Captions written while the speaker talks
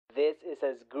This is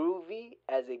as groovy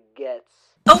as it gets.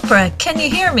 Oprah, can you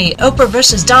hear me? Oprah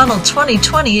vs. Donald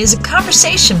 2020 is a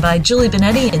conversation by Julie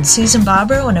Benetti and Susan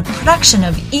Barbaro and a production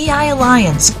of EI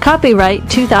Alliance. Copyright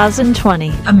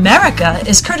 2020. America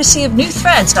is courtesy of New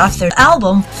Threads off their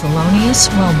album Felonious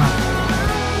Wilma.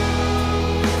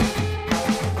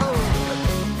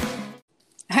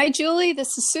 Hi, Julie.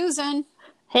 This is Susan.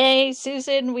 Hey,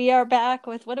 Susan. We are back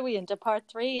with, what are we into, part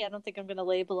 3? I don't think I'm going to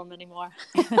label them anymore.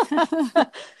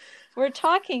 We're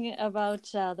talking about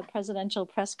the presidential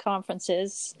press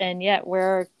conferences, and yet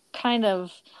we're kind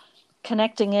of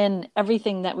connecting in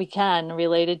everything that we can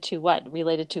related to what?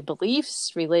 Related to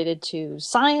beliefs, related to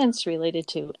science, related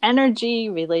to energy,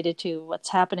 related to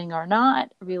what's happening or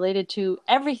not, related to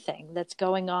everything that's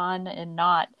going on and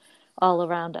not all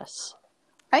around us.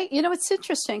 It's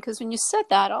interesting because when you said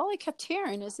that, all I kept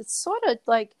hearing is it's sort of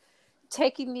like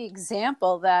taking the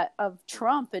example of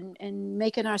Trump and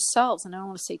making ourselves, and I don't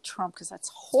want to say Trump because that's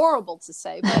horrible to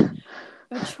say, but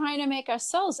we're trying to make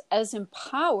ourselves as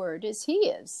empowered as he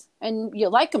is. And you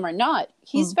like him or not,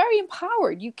 he's very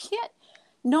empowered. You can't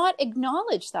not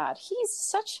acknowledge that. He's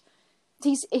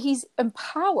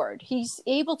empowered. He's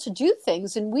able to do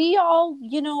things. And we all,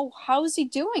 how is he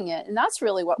doing it? And that's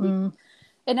really what we...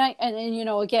 And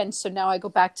again, so now I go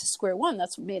back to square one.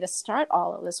 That's what made us start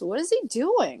all of this. What is he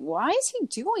doing? Why is he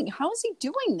doing? How is he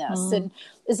doing this? And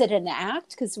is it an act?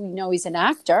 Because we know he's an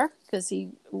actor because he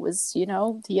was, he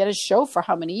had a show for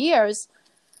how many years?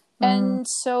 And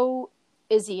so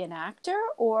is he an actor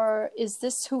or is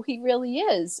this who he really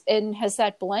is? And has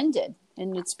that blended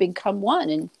and it's become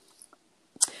one? And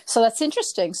so that's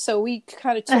interesting. So we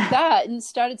kind of took that and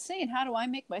started saying, how do I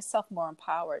make myself more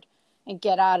empowered? And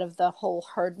get out of the whole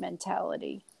herd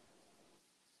mentality.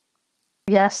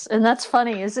 Yes, and that's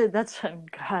funny, is it? That's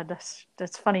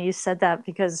funny you said that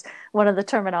because one of the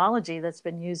terminology that's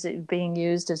being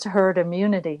used is herd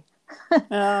immunity.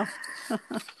 And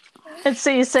so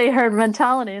you say herd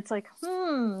mentality, it's like,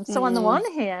 So on the one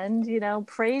hand,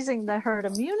 praising the herd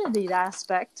immunity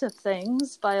aspect of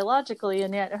things biologically,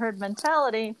 and yet herd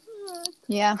mentality.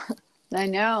 Yeah, I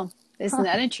know. Isn't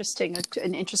that interesting?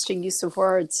 An interesting use of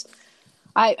words.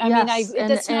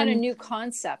 That's not a new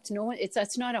concept. No,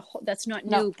 that's not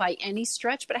new by any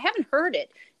stretch. But I haven't heard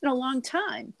it in a long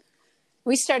time.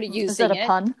 We started using it. Is that a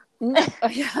pun? No,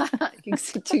 yeah,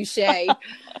 touche.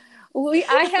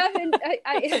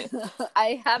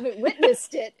 I haven't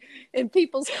witnessed it in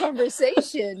people's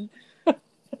conversation,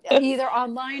 either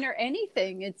online or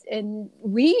anything. And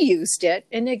we used it.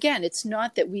 And again, it's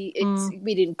not that we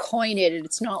didn't coin it. And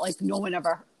it's not like no one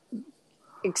ever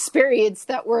experienced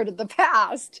that word of the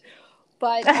past,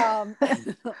 but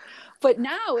but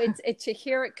now it's to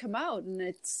hear it come out and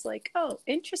it's like, oh,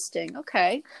 interesting.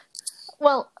 Okay.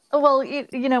 Well,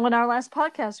 in our last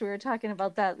podcast, we were talking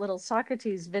about that little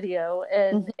Socrates video,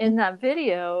 and in that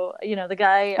video, the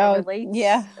guy relates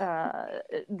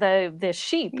the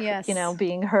sheep,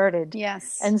 being herded.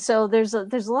 Yes. And so there's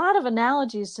a lot of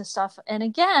analogies to stuff. And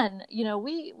again,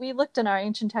 we looked in our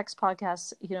ancient text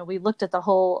podcast, we looked at the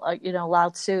whole, Lao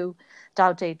Tzu,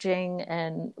 Tao Te Ching,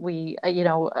 and we,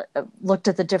 looked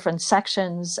at the different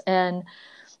sections and,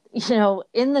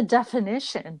 in the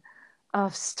definition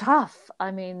of stuff.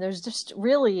 I mean, there's just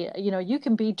really, you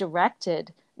can be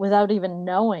directed without even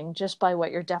knowing just by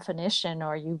what your definition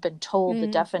or you've been told the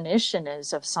definition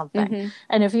is of something.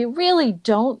 And if you really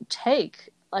don't take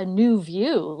a new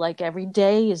view, like every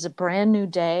day is a brand new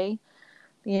day,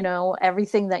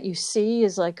 everything that you see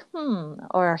is like,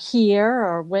 or hear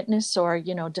or witness or,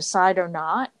 decide or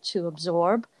not to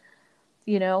absorb.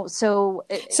 So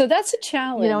that's a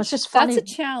challenge. It's just funny.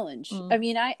 That's a challenge. I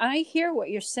mean, I hear what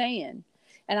you're saying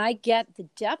and I get the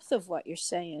depth of what you're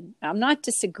saying. I'm not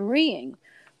disagreeing,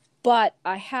 but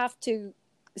I have to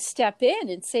step in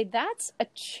and say that's a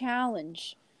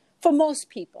challenge for most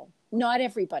people, not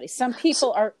everybody. Some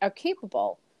people are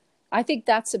capable. I think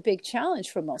that's a big challenge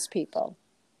for most people.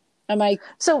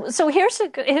 So here's a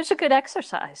good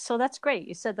exercise. So that's great.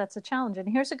 You said that's a challenge. And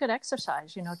here's a good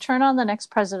exercise. Turn on the next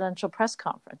presidential press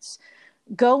conference.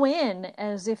 Go in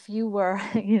as if you were,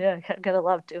 gotta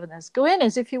love doing this. Go in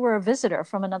as if you were a visitor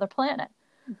from another planet.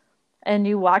 And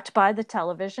you walked by the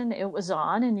television, it was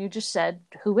on, and you just said,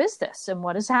 who is this and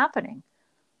what is happening?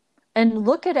 And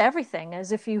look at everything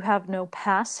as if you have no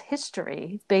past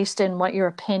history based in what your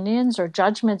opinions or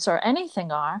judgments or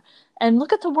anything are. And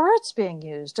look at the words being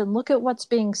used and look at what's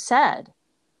being said.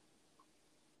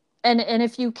 And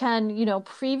if you can,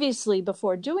 previously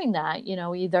before doing that,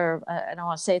 either, I don't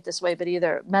want to say it this way, but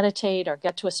either meditate or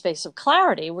get to a space of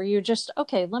clarity where you're just,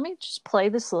 okay, let me just play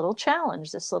this little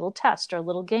challenge, this little test or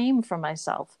little game for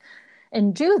myself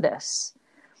and do this.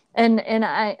 And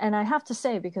I have to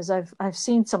say, because I've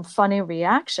seen some funny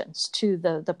reactions to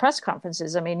the press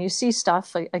conferences. I mean, you see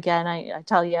stuff again. I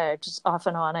tell you, I just off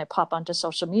and on. I pop onto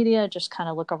social media, just kind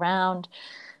of look around.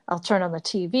 I'll turn on the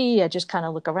TV. I just kind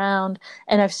of look around,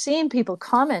 and I've seen people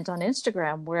comment on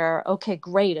Instagram where, okay,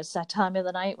 great, it's that time of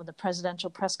the night when the presidential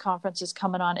press conference is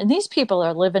coming on, and these people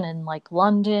are living in like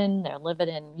London, they're living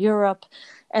in Europe,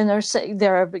 and they're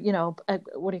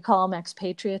what do you call them,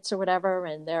 expatriates or whatever,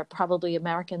 and they're probably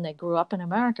American. They grew up in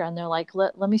America, and they're like,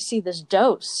 let me see this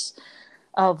dose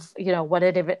of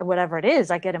whatever it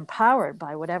is. I get empowered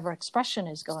by whatever expression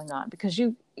is going on, because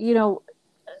you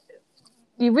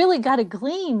really got to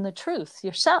glean the truth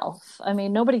yourself. I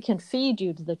mean, nobody can feed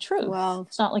you the truth. Well,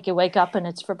 it's not like you wake up and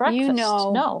it's for breakfast. You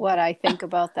know no. what I think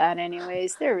about that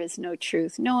anyways. There is no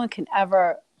truth. No one can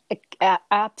ever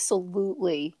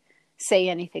absolutely say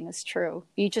anything is true.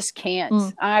 You just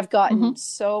can't. I've gotten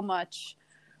so much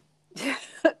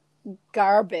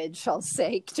garbage, I'll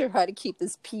say, to try to keep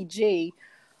this PG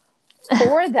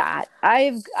for that.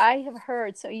 I have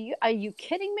heard. So are you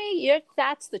kidding me?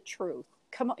 That's the truth.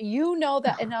 Come on, you know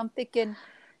that. And I'm thinking,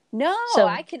 no,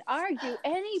 I can argue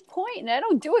any point, and I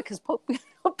don't do it because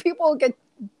people get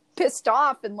pissed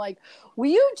off and like, will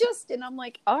you just? And I'm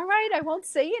like, all right, I won't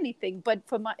say anything. But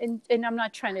and I'm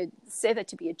not trying to say that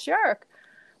to be a jerk.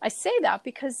 I say that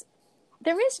because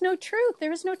there is no truth.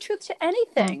 There is no truth to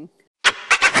anything.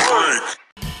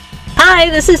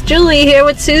 Hi, this is Julie here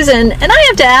with Susan, and I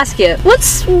have to ask you,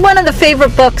 what's one of the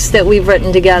favorite books that we've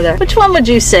written together? Which one would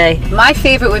you say? My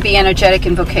favorite would be Energetic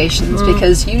Invocations,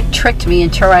 because you tricked me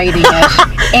into writing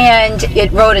it, and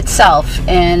it wrote itself,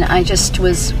 and I just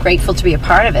was grateful to be a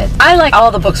part of it. I like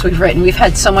all the books we've written. We've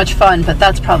had so much fun, but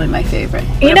that's probably my favorite.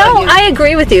 You know, I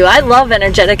agree with you. I love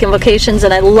Energetic Invocations,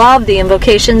 and I love the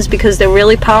invocations because they're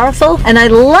really powerful, and I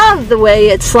love the way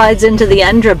it slides into the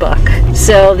Endra book.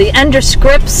 So the Endra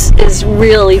scripts is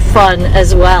really fun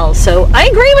as well. So I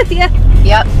agree with you.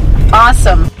 Yep.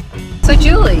 Awesome. So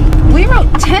Julie, we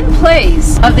wrote 10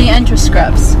 plays of the Endra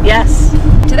scripts. Yes.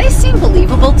 Do they seem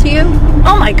believable to you?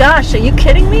 Oh my gosh, are you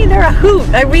kidding me? They're a hoot.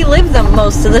 I relive them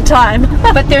most of the time.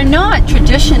 But they're not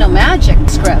traditional magic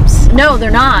scripts. No,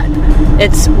 they're not.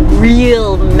 It's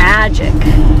real magic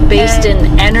based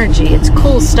in energy. It's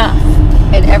cool stuff.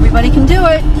 And everybody can do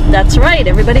it. That's right.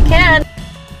 Everybody can.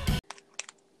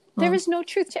 There is no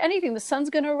truth to anything. The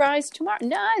sun's going to rise tomorrow.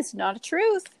 No, it's not a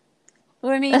truth.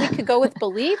 I mean, we could go with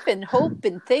belief and hope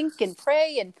and think and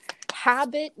pray and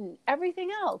habit and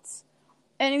everything else.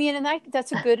 And I mean, and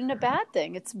that's a good and a bad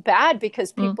thing. It's bad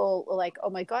because people are like, oh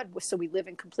my God, so we live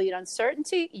in complete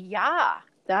uncertainty? Yeah,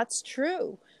 that's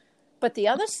true. But the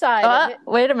other side of it...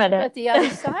 Wait a minute. But the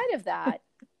other side of that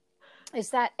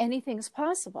is that anything is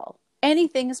possible.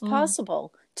 Anything is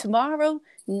possible. Tomorrow,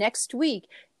 next week,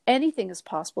 anything is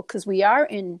possible because we are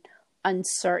in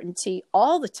uncertainty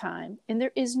all the time, and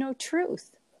there is no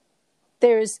truth.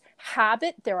 There's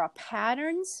habit, there are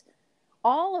patterns,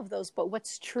 all of those. But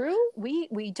what's true,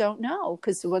 we don't know,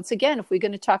 because once again, if we're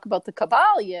going to talk about the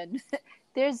Kabbalion,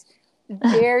 there's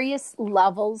various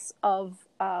levels of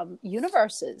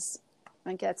universes.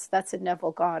 I guess that's a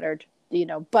Neville Goddard,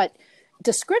 but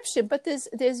description. But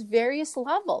there's various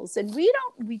levels, and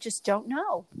we just don't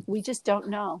know. We just don't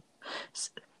know.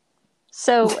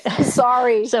 So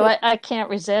sorry. So I can't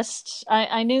resist.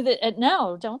 I knew that.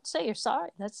 No, don't say you're sorry.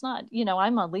 That's not,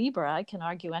 I'm a Libra. I can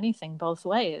argue anything both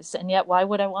ways. And yet, why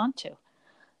would I want to?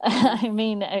 I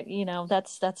mean,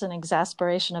 that's an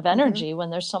exasperation of energy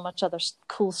when there's so much other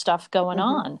cool stuff going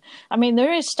on. I mean,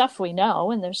 there is stuff we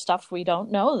know, and there's stuff we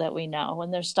don't know that we know,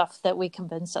 and there's stuff that we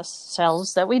convince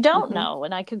ourselves that we don't know.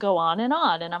 And I could go on, and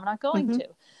I'm not going to.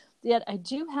 Yet I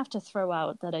do have to throw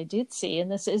out that I did see,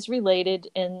 and this is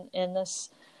related in this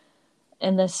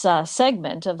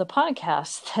segment of the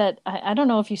podcast, that I don't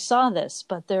know if you saw this,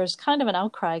 but there's kind of an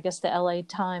outcry. I guess the LA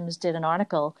Times did an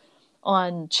article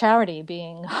on charity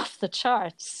being off the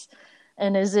charts.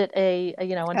 And is it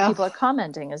when people are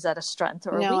commenting, is that a strength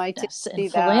or a weakness?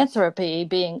 And philanthropy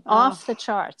being off the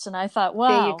charts. And I thought, wow.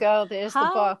 There you go. There's the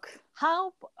book.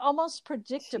 How almost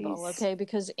predictable, okay?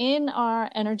 Because in our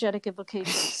Energetic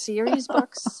Invocations series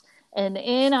books and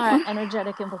in our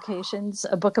Energetic Invocations,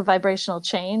 a book of vibrational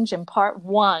change, in part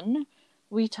 1,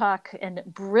 we talk, and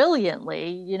brilliantly,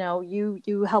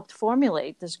 you helped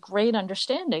formulate this great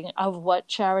understanding of what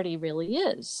charity really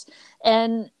is.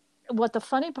 And what the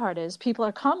funny part is, people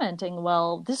are commenting,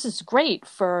 well, this is great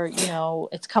for,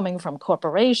 it's coming from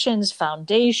corporations,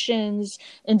 foundations,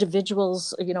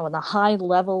 individuals, in the high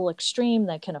level extreme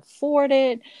that can afford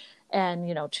it. And,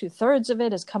 2/3 of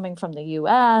it is coming from the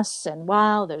US. And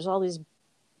wow, there's all these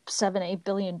 $7-8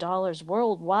 billion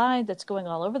worldwide that's going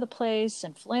all over the place,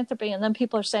 and philanthropy. And then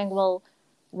people are saying, well,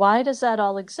 why does that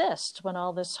all exist when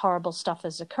all this horrible stuff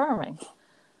is occurring?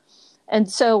 And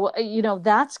so,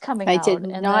 that's coming out. I did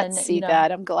and not then, see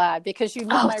that. I'm glad, because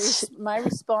my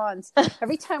response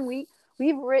every time we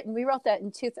wrote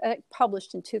that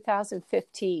published in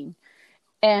 2015.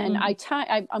 And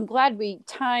I'm glad we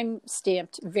time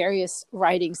stamped various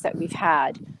writings that we've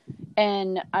had.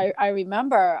 And I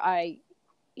remember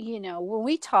when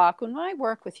I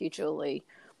work with you, Julie,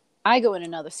 I go in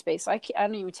another space. I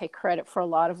don't even take credit for a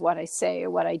lot of what I say or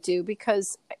what I do,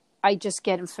 because I just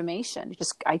get information.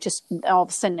 I just all of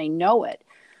a sudden I know it.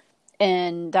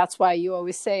 And that's why you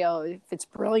always say, oh, if it's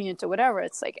brilliant or whatever,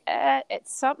 it's like,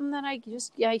 it's something that I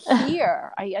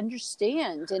hear, I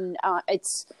understand.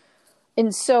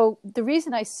 And so the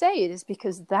reason I say it is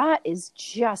because that's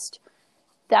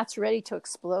ready to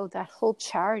explode. That whole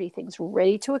charity thing's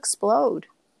ready to explode.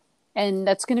 And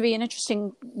that's going to be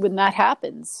interesting when that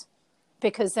happens,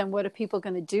 because then what are people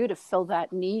going to do to fill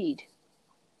that need?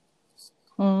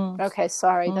 Okay,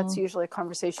 sorry. That's usually a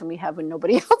conversation we have when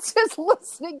nobody else is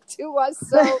listening to us.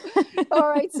 So,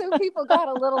 all right. So people got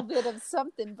a little bit of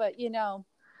something, but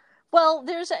Well,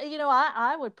 there's,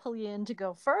 I would pull you in to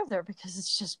go further, because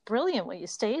it's just brilliant what you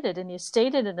stated, and you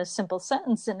stated in a simple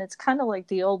sentence. And it's kind of like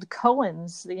the old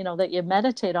koans, that you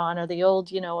meditate on, or the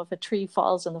old, if a tree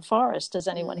falls in the forest, does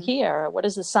anyone hear? What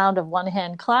is the sound of one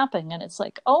hand clapping? And it's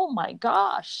like, oh my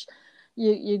gosh,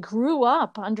 you grew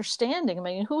up understanding. I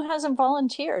mean, who hasn't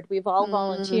volunteered? We've all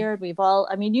volunteered.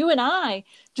 You and I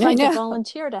tried to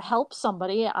volunteer to help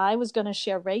somebody. I was going to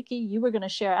share Reiki. You were going to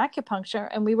share acupuncture.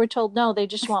 And we were told, no, they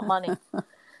just want money.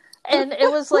 And it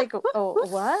was like, oh,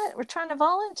 what? We're trying to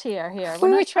volunteer here.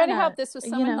 We were trying to help. This was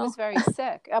someone who was very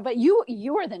sick. But you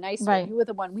were the nice one. You were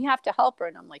the one, we have to help her.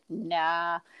 And I'm like,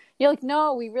 nah. You're like,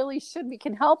 no, we really should. We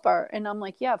can help her. And I'm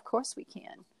like, yeah, of course we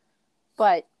can.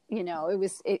 But and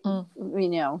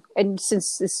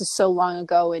since this is so long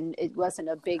ago and it wasn't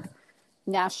a big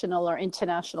national or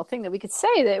international thing that we could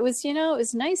say, that it was, it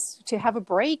was nice to have a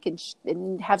break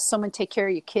and have someone take care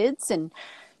of your kids and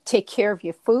take care of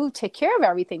your food, take care of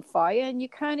everything for you. And you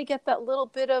kind of get that little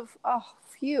bit of,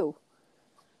 phew.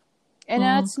 And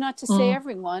that's not to say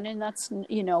everyone, and that's,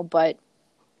 but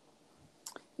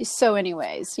so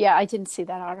anyways, yeah, I didn't see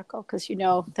that article, because,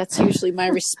 that's usually my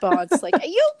response. Like, are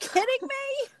you kidding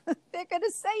me? They're going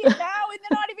to say it now and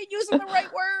they're not even using the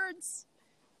right words.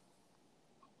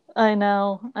 I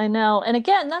know. And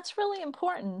again, that's really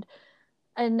important.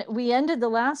 And we ended the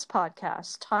last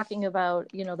podcast talking about,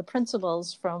 the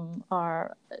principles from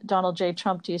our Donald J.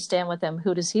 Trump. Do you stand with him?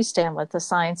 Who does he stand with? The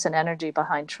science and energy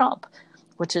behind Trump,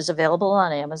 which is available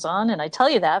on Amazon. And I tell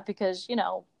you that because,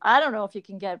 I don't know if you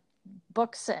can get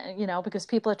books, because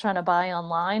people are trying to buy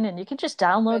online, and you can just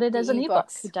download it as an ebook.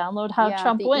 You download How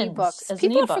Trump Wins as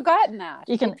people an ebook. Have forgotten that.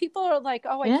 People are like,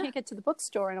 I can't get to the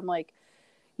bookstore, and I'm like,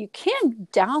 you can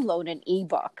download an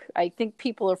ebook. I think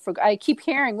people are I keep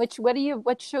hearing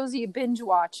what shows are you binge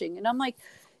watching, and I'm like,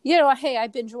 hey, I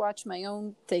binge watch my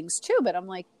own things too, but I'm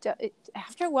like,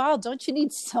 after a while, don't you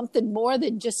need something more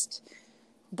than just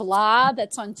blah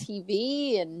that's on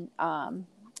TV? And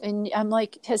I'm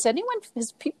like, I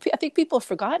think people have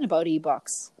forgotten about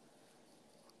ebooks.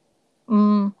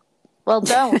 Well,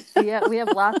 don't. We have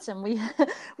lots, and we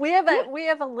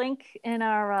have a link in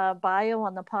our bio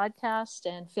on the podcast,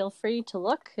 and feel free to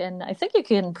look. And I think you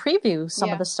can preview some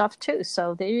of the stuff too.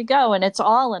 So there you go. And it's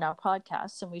all in our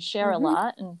podcast, and we share a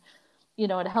lot, and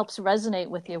it helps resonate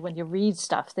with you when you read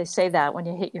stuff. They say that when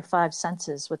you hit your 5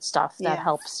 senses with stuff, that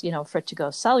helps, for it to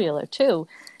go cellular too.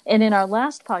 And in our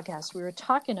last podcast, we were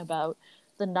talking about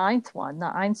the 9th one, the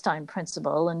Einstein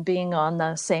principle, and being on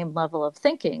the same level of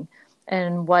thinking,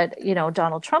 and what,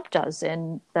 Donald Trump does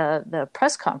in the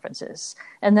press conferences.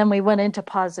 And then we went into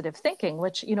positive thinking,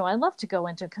 which, I love to go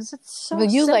into because it's so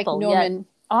simple. Like Norman.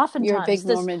 Oftentimes, you're a big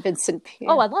Norman Vincent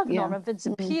Peale. Oh, I love Norman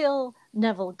Vincent Peale,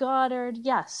 Neville Goddard.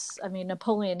 Yes. I mean,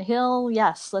 Napoleon Hill.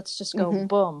 Yes. Let's just go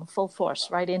boom, full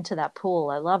force right into that pool.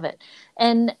 I love it.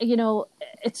 And,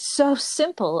 it's so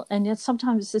simple. And yet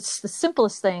sometimes it's the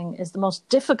simplest thing is the most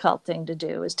difficult thing to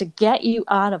do, is to get you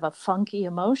out of a funky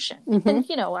emotion. And,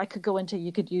 I could go into,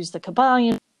 you could use the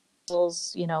Kabbalion,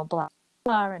 blah,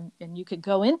 blah, and you could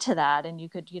go into that, and you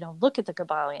could, look at the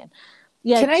Kabbalion.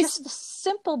 Yeah, just a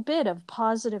simple bit of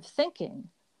positive thinking.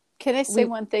 Can I say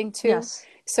one thing too? Yes.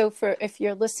 So if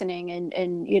you're listening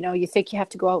and you think you have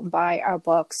to go out and buy our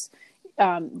books,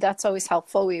 that's always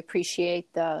helpful. We appreciate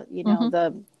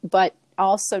but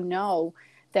also know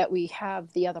that we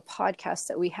have the other podcasts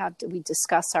that we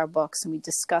discuss our books, and we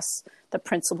discuss the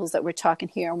principles that we're talking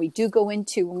here. And we do go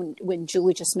into, when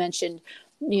Julie just mentioned,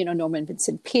 Norman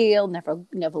Vincent Peale,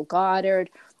 Neville Goddard,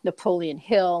 Napoleon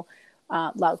Hill,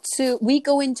 Lao Tzu. We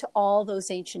go into all those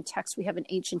ancient texts. We have an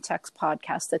ancient text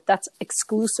podcast that's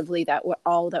exclusively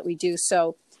all that we do.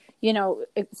 So,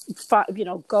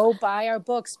 go buy our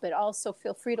books, but also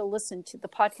feel free to listen to the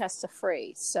podcasts are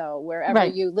free. So wherever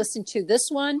you listen to this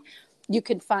one, you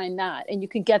can find that, and you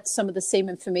can get some of the same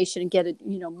information and get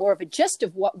more of a gist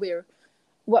of what we're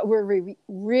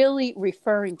really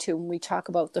referring to when we talk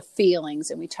about the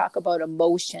feelings and we talk about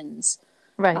emotions.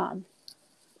 Right.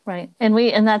 Right.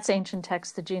 And that's ancient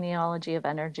text, the genealogy of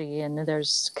energy. And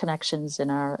there's connections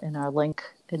in our link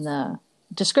in the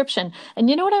description. And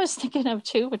you know what I was thinking of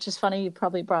too, which is funny. You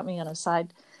probably brought me on a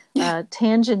side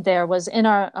tangent there, was in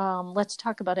our Let's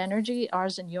Talk About Energy,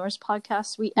 ours and yours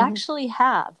podcasts. We actually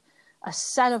have a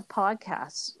set of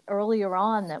podcasts earlier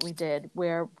on that we did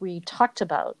where we talked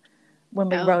about when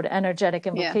we wrote energetic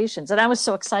invocations. And I was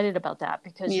so excited about that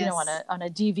because, on a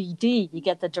DVD, you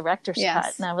get the director's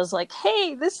cut. And I was like,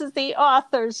 hey, this is the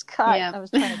author's cut. I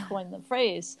was trying to coin the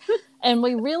phrase. And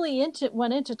we really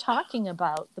went into talking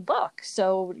about the book.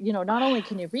 So, not only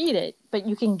can you read it, but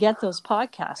you can get those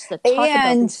podcasts that talk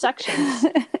about these sections.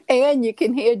 And you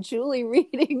can hear Julie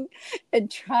reading and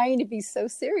trying to be so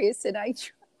serious. And I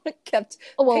kept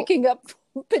picking up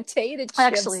potato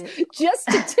chips just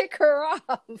to tick her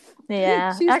off.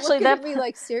 Yeah, she's looking at me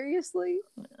like, seriously?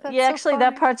 That's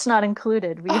that part's not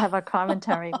included. We have a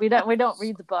commentary. We don't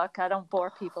read the book. I don't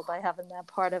bore people by having that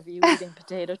part of you eating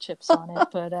potato chips on it.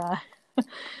 But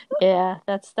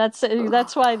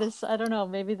that's why this. I don't know.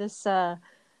 Maybe this.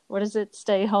 What is it?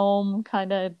 Stay home,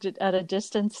 kind of at a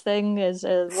distance thing is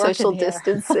social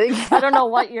distancing. I don't know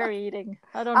what you're eating.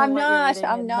 I don't know. I'm what not. You're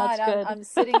eating, I'm not. I'm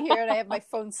sitting here and I have my Okay.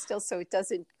 phone still, so it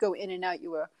doesn't go in and out.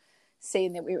 You were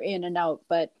saying that we were in and out,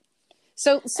 but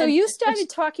so you started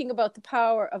talking about the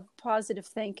power of positive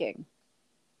thinking.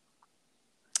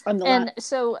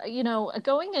 So,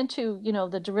 going into,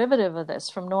 the derivative of this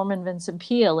from Norman Vincent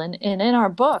Peale, and in our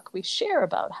book, we share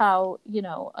about how,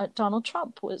 Donald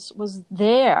Trump was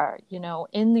there,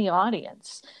 in the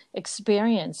audience,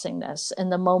 experiencing this,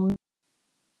 and the moment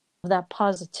of that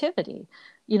positivity,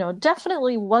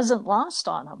 definitely wasn't lost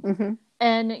on him. Mm-hmm.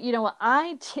 And,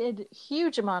 I did a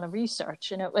huge amount of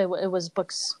research, and it was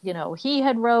books, he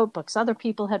had wrote, books other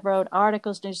people had wrote,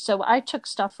 articles. So I took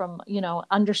stuff from,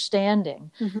 understanding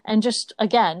and just,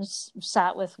 again,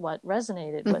 sat with what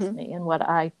resonated with me and what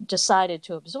I decided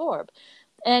to absorb.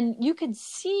 And you could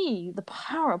see the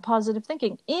power of positive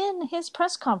thinking in his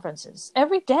press conferences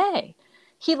every day.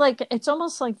 It's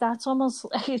almost like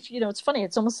it's funny.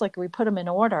 It's almost like we put them in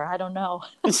order. I don't know.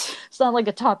 It's not like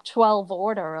a top 12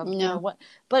 order of, what,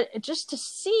 but just to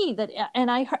see that.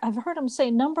 And I've heard him say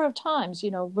a number of times,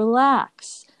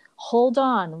 relax, hold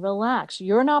on, relax.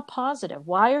 You're not positive.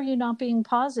 Why are you not being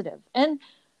positive? And,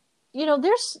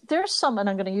 there's some, and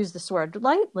I'm going to use this word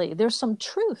lightly, there's some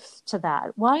truth to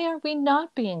that. Why are we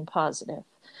not being positive?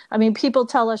 I mean, people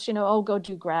tell us, go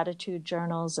do gratitude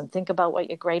journals and think about what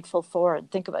you're grateful for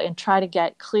and try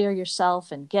to clear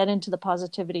yourself and get into the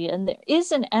positivity. And there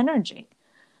is an energy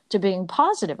to being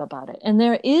positive about it. And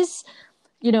there is,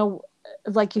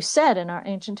 like you said, in our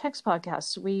ancient text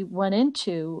podcast, we went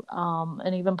into,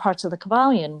 and even parts of the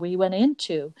Kabbalion, we went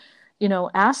into,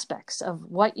 aspects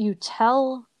of what you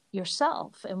tell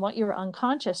yourself and what your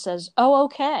unconscious says. Oh,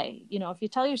 okay. If you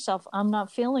tell yourself, I'm not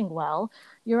feeling well,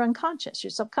 you're unconscious. Your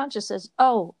subconscious says,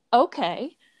 oh,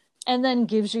 okay. And then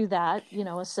gives you that,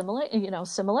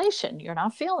 assimilation. You're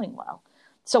not feeling well.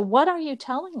 So what are you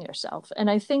telling yourself? And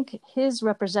I think his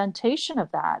representation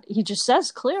of that, he just says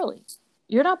clearly,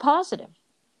 you're not positive.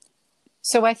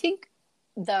 So I think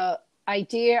the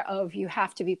idea of you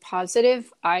have to be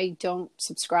positive, I don't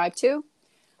subscribe to.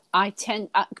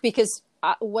 Because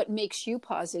what makes you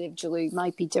positive, Julie,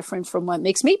 might be different from what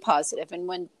makes me positive. And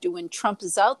when Trump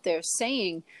is out there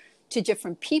saying to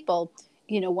different people,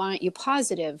 why aren't you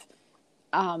positive?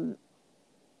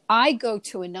 I go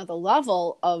to another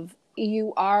level of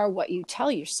you are what you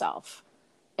tell yourself.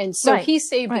 And so he's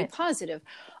saying be positive.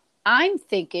 I'm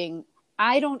thinking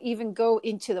I don't even go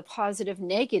into the positive,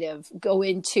 negative, go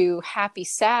into happy,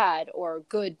 sad, or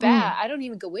good, bad. I don't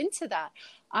even go into that.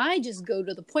 I just go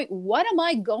to the point. What am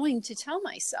I going to tell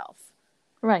myself?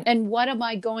 Right. And what am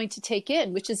I going to take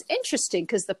in? Which is interesting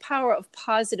because the power of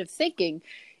positive thinking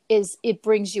is it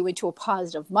brings you into a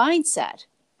positive mindset.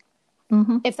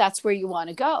 If that's where you want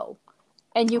to go.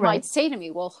 And you might say to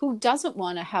me, well, who doesn't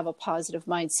want to have a positive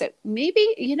mindset? Maybe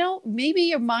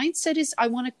your mindset is, I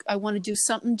want to do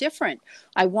something different.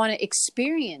 I want to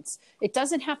experience. It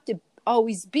doesn't have to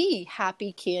always be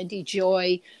happy, candy,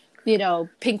 joy, you know,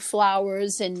 pink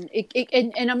flowers. And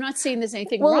and I'm not saying there's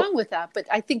anything wrong with that, but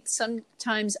I think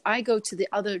sometimes I go to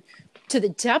the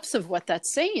depth of what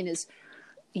that's saying is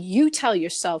you tell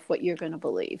yourself what you're going to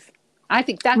believe. I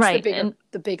think that's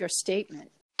the bigger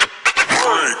statement.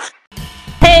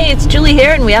 Hey, it's Julie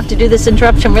here, and we have to do this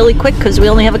interruption really quick because we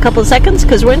only have a couple of seconds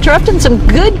because we're interrupting some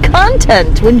good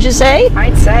content, wouldn't you say?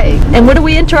 I'd say. And what are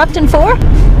we interrupting for?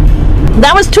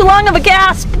 That was too long of a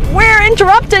gasp. We're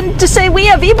interrupting to say we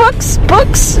have ebooks,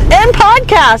 books, and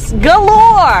podcasts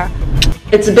galore.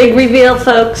 It's a big reveal,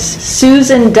 folks.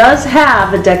 Susan does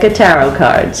have a deck of tarot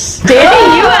cards.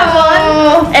 Danny, you have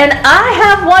one, and I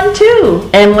have one too.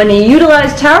 And when you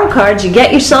utilize tarot cards, you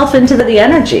get yourself into the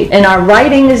energy. And our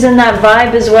writing is in that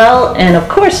vibe as well, and of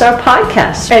course our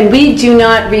podcast. And we do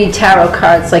not read tarot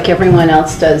cards like everyone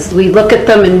else does. We look at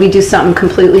them and we do something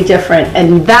completely different.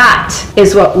 And that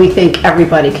is what we think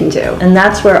everybody can do. And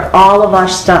that's where all of our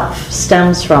stuff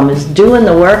stems from, is doing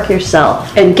the work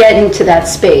yourself. And getting to that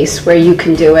space where you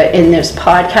can do it. And there's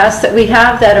podcasts that we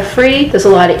have that are free. There's a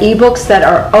lot of ebooks that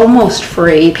are almost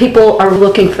free. People are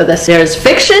looking for this. There's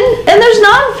fiction and there's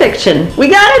nonfiction. We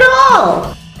got it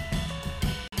all.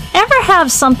 Ever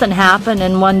have something happen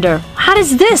and wonder, how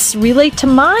does this relate to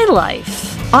my life?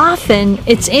 Often,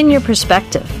 it's in your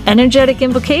perspective. Energetic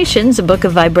Invocations, a book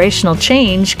of vibrational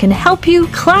change, can help you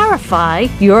clarify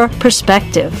your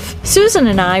perspective. Susan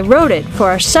and I wrote it for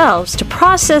ourselves to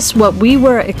process what we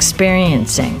were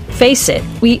experiencing. Face it,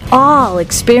 we all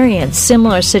experience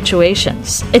similar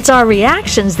situations. It's our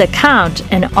reactions that count,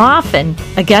 and often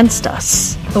against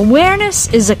us.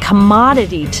 Awareness is a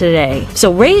commodity today,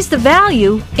 so raise the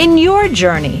value in your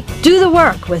journey. Do the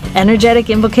work with Energetic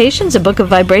Invocations, a book of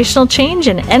vibrational change,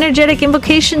 and Energetic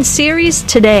Invocations series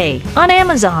today on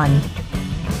Amazon.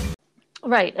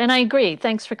 Right, and I agree.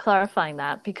 Thanks for clarifying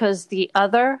that, because the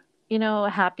other,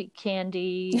 happy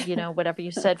candy, whatever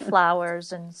you said,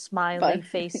 flowers and smiley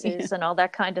faces and all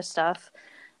that kind of stuff.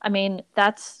 I mean,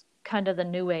 that's kind of the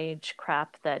new age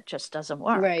crap that just doesn't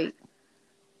work. Right.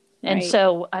 And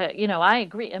so, I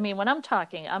agree. I mean, when I'm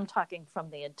talking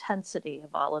from the intensity of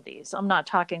all of these. I'm not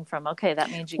talking from, okay, that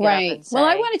means you get up and say, well,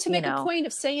 I wanted to make a point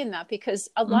of saying that because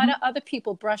a lot of other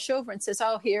people brush over and says,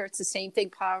 oh, here, it's the same thing,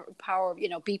 power,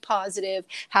 be positive,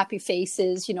 happy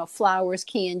faces, flowers,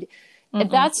 candy.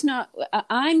 And that's not,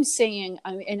 I'm saying,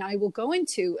 and I will go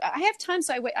into, I have times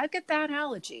I've got bad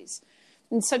allergies.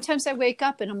 And sometimes I wake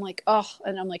up and I'm like, oh,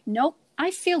 and I'm like, nope, I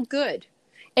feel good.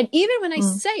 And even when I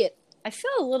say it, I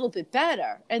feel a little bit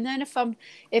better. And then if I'm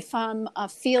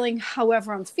feeling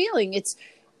however I'm feeling,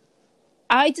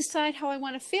 I decide how I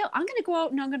want to feel. I'm going to go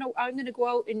out and I'm going to go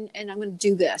out and I'm going to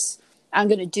do this. I'm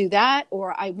going to do that,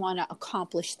 or I want to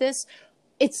accomplish this.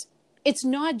 It's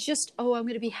not just, oh, I'm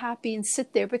going to be happy and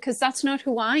sit there, because that's not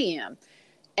who I am.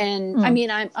 And I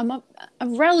mean, I'm a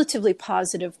relatively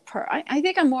positive I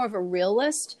think I'm more of a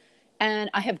realist, and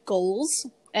I have goals.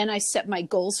 And I set my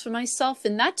goals for myself.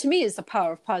 And that to me is the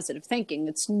power of positive thinking.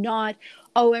 It's not,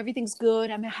 oh, everything's good,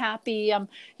 I'm happy.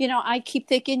 I keep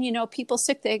thinking, people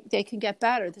sick, they can get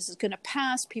better. This is going to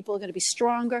pass. People are going to be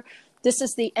stronger. This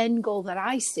is the end goal that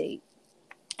I see.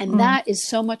 And that is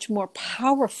so much more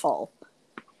powerful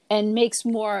and makes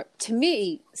more, to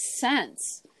me,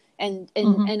 sense. And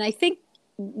I think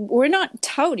we're not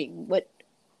touting what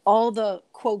all the,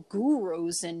 quote,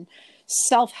 gurus and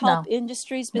self-help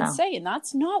industry's been saying.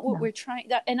 That's not what we're trying.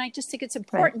 And I just think it's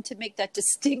important to make that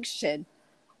distinction.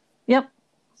 Yep.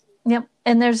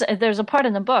 And there's a part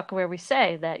in the book where we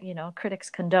say that, critics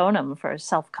condone him for his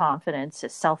self-confidence,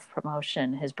 his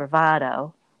self-promotion, his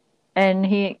bravado. And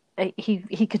he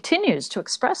continues to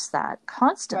express that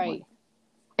constantly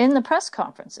in the press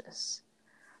conferences.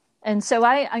 And so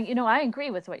I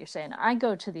agree with what you're saying. I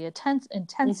go to the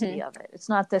intensity of it. It's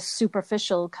not this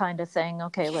superficial kind of thing.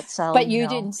 Okay, let's sell. But you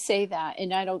didn't say that,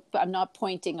 and I'm not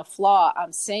pointing a flaw.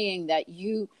 I'm saying that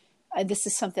this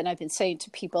is something I've been saying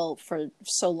to people for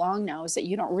so long now, is that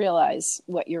you don't realize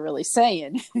what you're really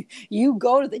saying. You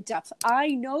go to the depth. I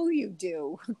know you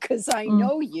do, because I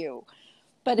know you.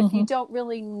 But if you don't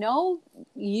really know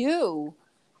you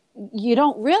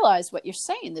don't realize what you're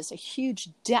saying. There's a huge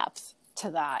depth to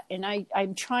that. And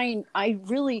I'm trying,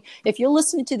 if you're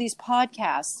listening to these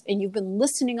podcasts and you've been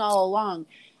listening all along,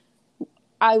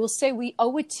 I will say we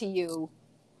owe it to you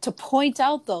to point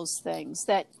out those things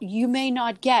that you may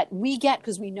not get. We get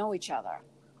because we know each other.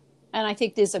 And I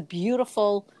think there's a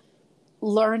beautiful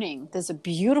learning. There's a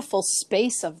beautiful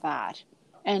space of that.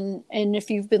 And if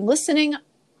you've been listening,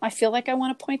 I feel like I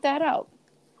want to point that out.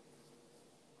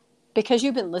 Because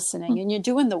you've been listening and you're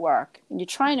doing the work and you're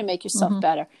trying to make yourself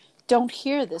better. don't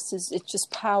hear this. It's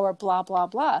just power, blah, blah,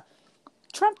 blah.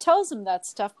 Trump tells him that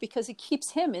stuff because it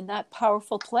keeps him in that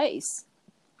powerful place.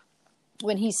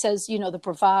 When he says, you know, the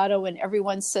bravado, and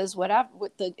everyone says whatever,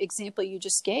 with the example you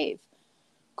just gave.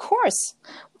 Of course,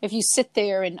 if you sit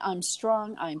there and I'm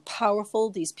strong, I'm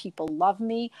powerful, these people love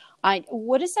me,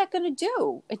 what is that going to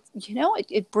do?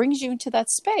 It brings you into that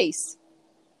space.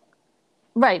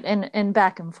 Right. And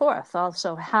back and forth,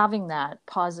 also having that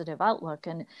positive outlook.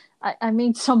 And I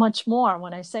mean so much more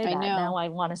when I say that. Now I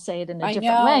want to say it in a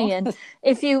different way. And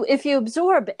if you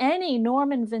absorb any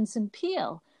Norman Vincent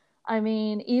Peale, I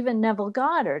mean, even Neville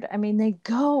Goddard, I mean, they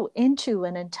go into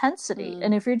an intensity.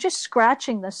 And if you're just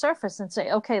scratching the surface and say,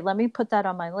 okay, let me put that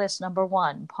on my list, number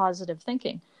one, positive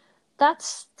thinking.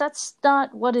 That's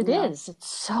not what it is. It's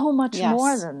so much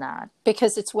more than that.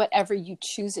 Because it's whatever you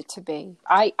choose it to be.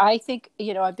 I think,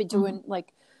 I've been doing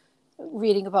like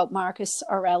reading about Marcus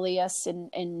Aurelius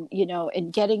and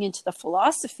getting into the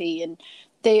philosophy, and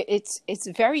it's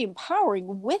very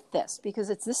empowering with this, because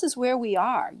this is where we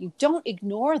are. You don't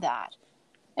ignore that.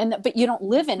 But you don't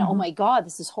live in, oh my God,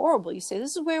 this is horrible. You say,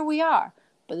 this is where we are,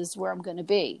 but this is where I'm going to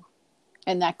be.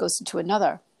 And that goes into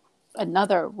another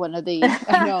one of the,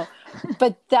 I know,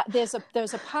 but that there's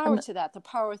a power to that, the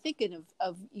power of thinking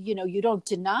of, you don't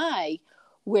deny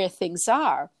where things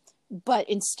are, but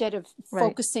instead of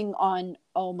focusing on,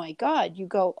 oh my God, you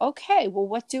go, okay, well,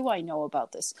 what do I know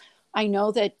about this? I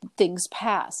know that things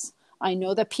pass. I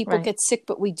know that people get sick,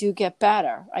 but we do get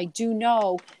better. I do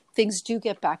know things do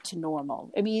get back to normal.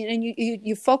 I mean, and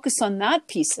you focus on that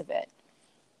piece of it.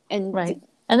 And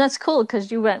and that's cool,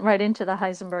 because you went right into the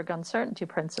Heisenberg uncertainty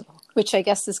principle, which I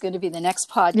guess is going to be the next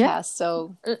podcast. Yeah.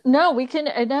 So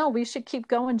we should keep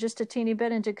going just a teeny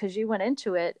bit into, because you went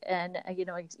into it, and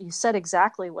you said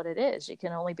exactly what it is. You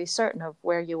can only be certain of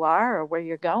where you are or where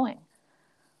you're going.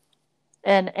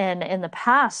 And in the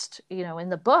past, in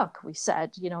the book, we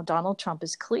said, Donald Trump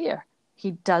is clear.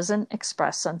 He doesn't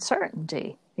express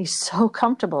uncertainty. He's so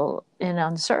comfortable in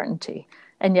uncertainty,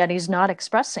 and yet he's not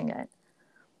expressing it.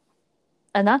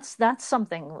 And that's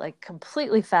something like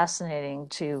completely fascinating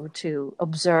to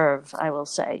observe, I will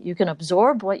say. You can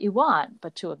absorb what you want,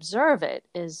 but to observe it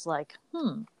is like,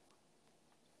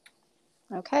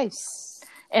 Okay.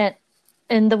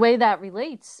 And the way that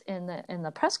relates in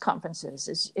the press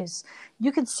conferences is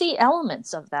you can see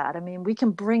elements of that. I mean, we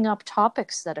can bring up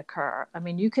topics that occur. I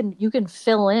mean, you can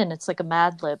fill in. It's like a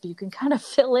Mad Lib. You can kind of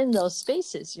fill in those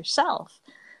spaces yourself.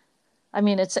 I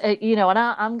mean, it's and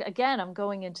I'm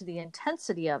going into the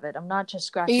intensity of it. I'm not just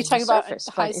scratching the surface.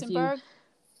 Are you talking about Heisenberg?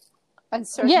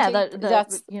 Uncertainty? Yeah,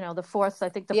 that's the fourth. I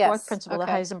think the fourth principle, the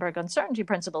Heisenberg uncertainty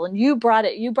principle, and you brought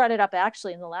it up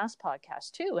actually in the last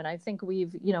podcast too. And I think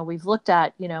we've looked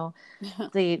at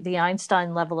the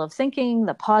Einstein level of thinking,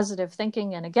 the positive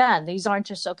thinking, and again, these aren't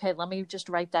just okay. Let me just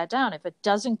write that down. If it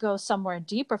doesn't go somewhere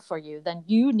deeper for you, then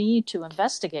you need to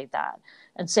investigate that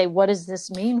and say, what does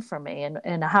this mean for me,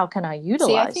 and how can I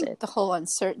utilize it? I think the whole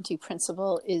uncertainty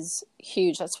principle is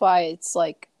huge. That's why it's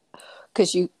like,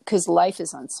 because life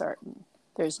is uncertain.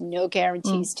 There's no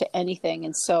guarantees to anything.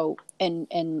 And so,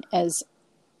 and as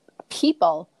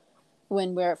people,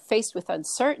 when we're faced with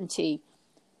uncertainty,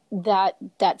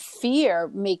 that fear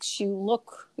makes you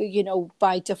look,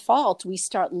 by default, we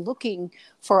start looking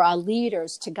for our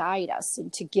leaders to guide us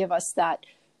and to give us that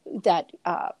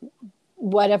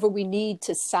whatever we need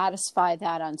to satisfy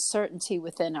that uncertainty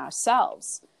within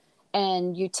ourselves.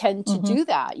 And you tend to do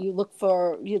that. You look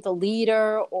for the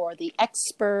leader or the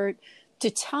expert to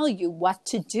tell you what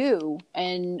to do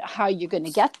and how you're going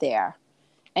to get there.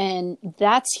 And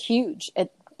that's huge.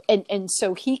 And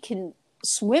so he can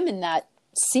swim in that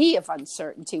sea of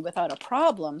uncertainty without a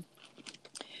problem.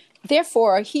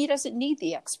 Therefore, he doesn't need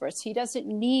the experts. He doesn't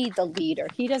need the leader.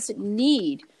 He doesn't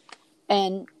need,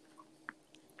 and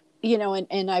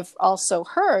I've also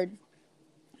heard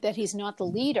that he's not the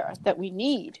leader that we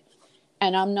need.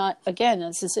 And I'm not, again,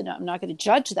 I'm not going to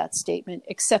judge that statement,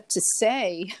 except to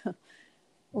say,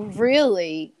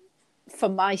 really, for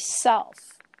myself,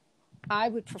 I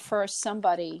would prefer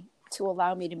somebody to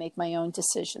allow me to make my own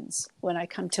decisions when I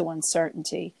come to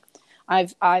uncertainty.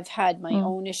 I've had my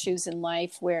own issues in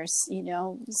life where,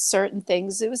 certain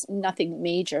things, it was nothing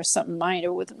major, something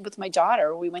minor with my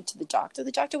daughter. We went to the doctor.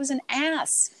 The doctor was an ass.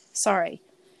 Sorry.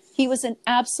 He was an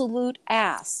absolute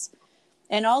ass.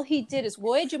 And all he did is,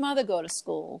 where'd your mother go to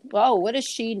school? Oh, what does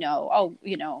she know?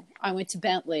 Oh, I went to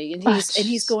Bentley. And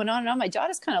he's going on and on. My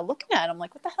daughter's kind of looking at him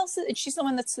like, what the hell is it? And she's the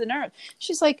one that's the nerd.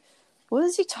 She's like, what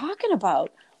is he talking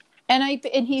about? And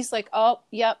he's like, oh,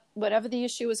 yep, whatever the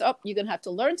issue is, you're going to have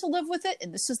to learn to live with it.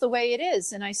 And this is the way it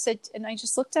is. And I said, and I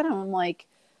just looked at him. I'm like,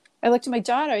 I looked at my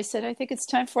daughter. I said, I think it's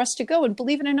time for us to go. And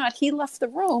believe it or not, he left the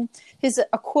room.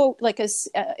 A quote, like his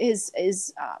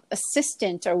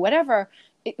assistant or whatever,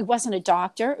 it wasn't a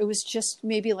doctor. It was just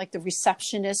maybe like the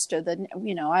receptionist or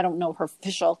I don't know her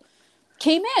official,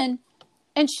 came in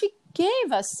and she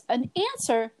gave us an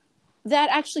answer that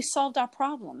actually solved our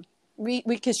problem.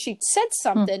 Because she said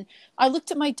something. I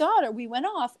looked at my daughter. We went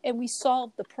off and we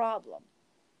solved the problem.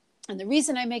 And the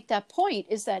reason I make that point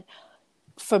is that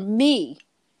for me,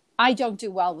 I don't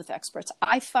do well with experts.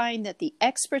 I find that the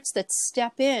experts that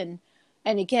step in,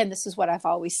 and again, this is what I've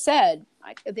always said,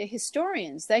 they're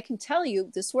historians. They can tell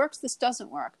you this works, this doesn't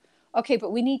work. Okay,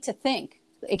 but we need to think.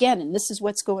 Again, and this is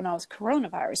what's going on with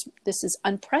coronavirus. This is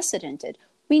unprecedented.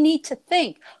 We need to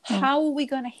think, how are we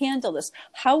going to handle this?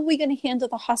 How are we going to handle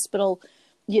the hospital,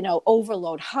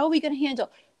 overload? How are we going to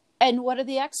handle? And what are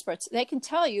the experts? They can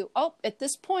tell you, oh, at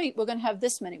this point, we're going to have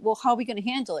this many. Well, how are we going to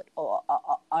handle it? Oh,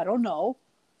 I don't know.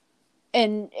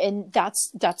 And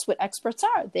that's what experts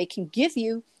are. They can give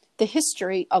you the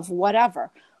history of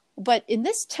whatever. But in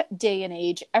this day and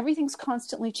age, everything's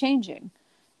constantly changing.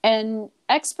 And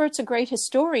experts are great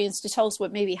historians to tell us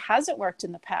what maybe hasn't worked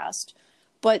in the past,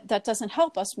 but that doesn't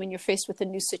help us when you're faced with a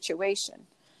new situation.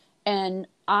 And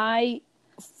I,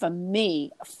 for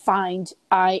me, find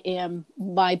I am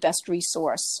my best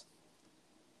resource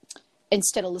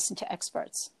instead of listen to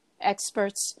experts.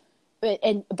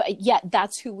 But yet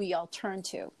that's who we all turn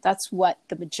to. That's what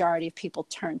the majority of people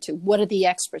turn to. What are the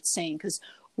experts saying? Because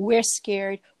we're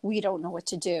scared. We don't know what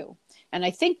to do. And I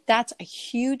think that's a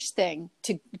huge thing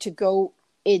to go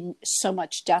in so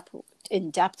much depth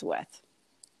with.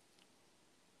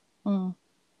 Mm.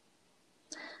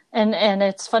 And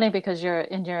it's funny because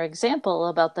in your example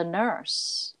about the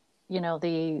nurse,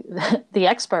 the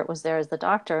expert was there as the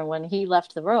doctor, and when he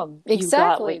left the room, you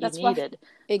got what you needed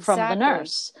from the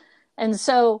nurse. And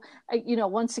so,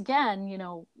 once again,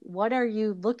 what are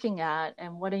you looking at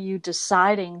and what are you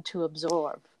deciding to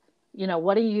absorb?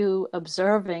 What are you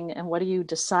observing and what are you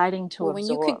deciding to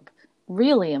absorb?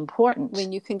 Really important.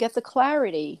 When you can get the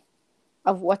clarity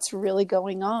of what's really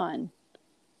going on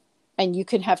and you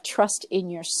can have trust in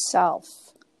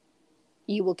yourself,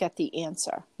 you will get the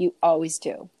answer. You always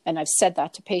do. And I've said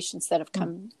that to patients that have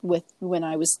come when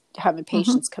I was having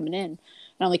patients coming in.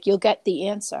 And I'm like, you'll get the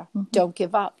answer. Don't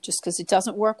give up. Just because it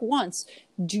doesn't work once,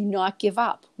 do not give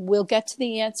up. We'll get to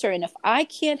the answer. And if I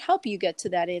can't help you get to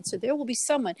that answer, there will be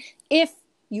someone if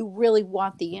you really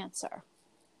want the answer.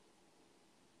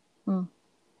 And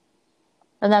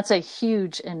that's a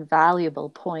huge and valuable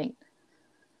point,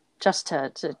 just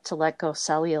to let go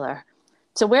cellular.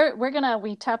 So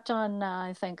we tapped on,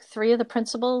 I think, 3 of the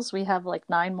principles. We have like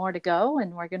 9 more to go,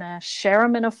 and we're going to share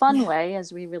them in a fun way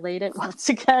as we relate it once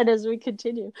again as we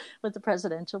continue with the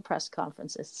presidential press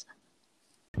conferences.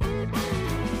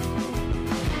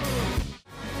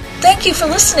 Thank you for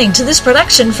listening to this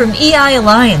production from EI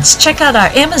Alliance. Check out our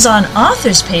Amazon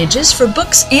authors pages for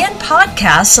books and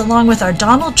podcasts, along with our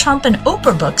Donald Trump and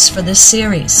Oprah books for this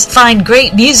series. Find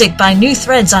great music by New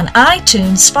Threads on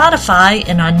iTunes, Spotify,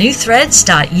 and on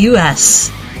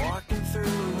newthreads.us.